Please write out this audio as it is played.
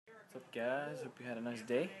What's up, guys? Hope you had a nice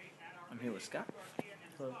day. I'm here with Scott.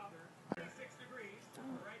 Hello.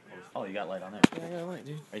 Oh, you got light on there. Yeah, I got a light,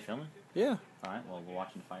 dude. Are you filming? Yeah. Alright, well, we're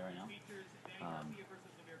watching the fight right now.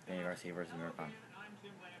 Garcia versus Mirkan.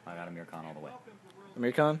 I got a Mirkan all the way.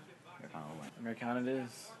 American? Mirkan all the way. American it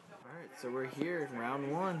is. Alright, so we're here in round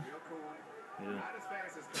one. Yeah.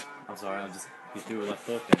 I'm sorry, he threw a left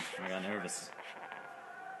hook and I got nervous.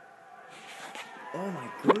 Oh my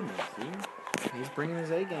goodness, dude. He's bringing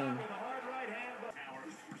his A game.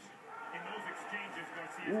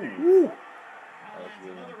 Ooh. Woo! That was a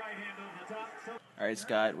good one. Alright,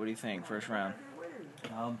 Scott, what do you think? First round.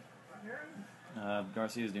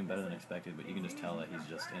 Garcia's doing better than expected, but you can just tell that he's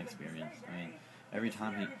just inexperienced. I mean, every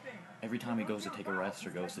time he goes to take a rest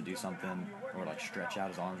or goes to do something or like stretch out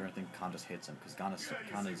his arms or anything, Khan just hits him because Khan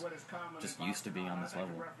is just used to being on this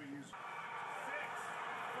level.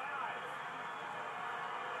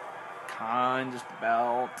 Khan just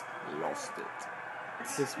about lost it.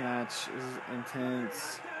 This match is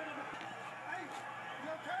intense.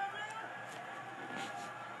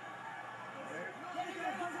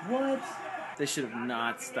 What? They should have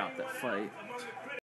not stopped that fight.